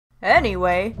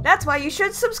Anyway, that's why you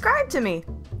should subscribe to me.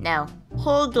 No.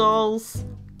 Hey girls.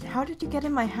 How did you get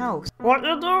in my house? What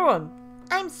you doing?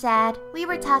 I'm sad. We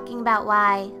were talking about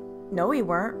why. No, we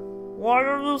weren't. Why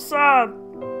are you sad?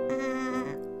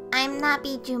 I'm not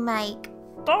Bijuu, Mike.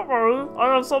 Don't worry,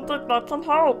 I have something that can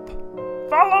help.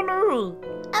 Follow me!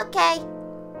 Okay.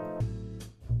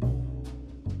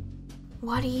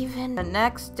 What even? The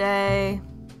next day.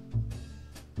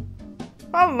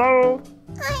 Hello!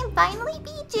 I'm finally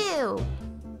Bijuu.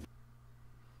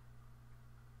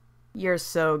 You're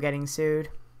so getting sued.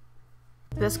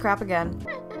 This crap again.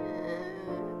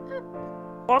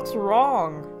 What's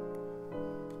wrong?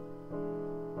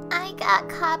 I got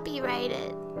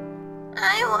copyrighted.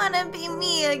 I wanna be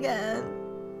me again.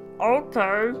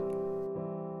 Okay.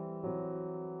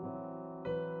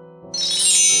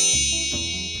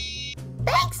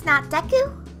 Thanks, not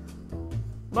Deku.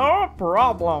 No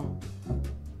problem.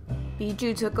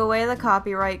 Bijuu took away the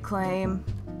copyright claim,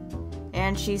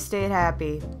 and she stayed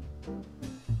happy.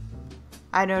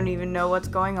 I don't even know what's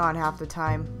going on half the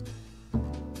time.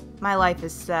 My life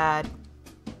is sad.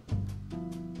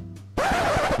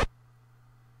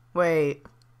 Wait.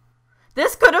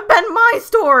 This could have been my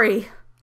story!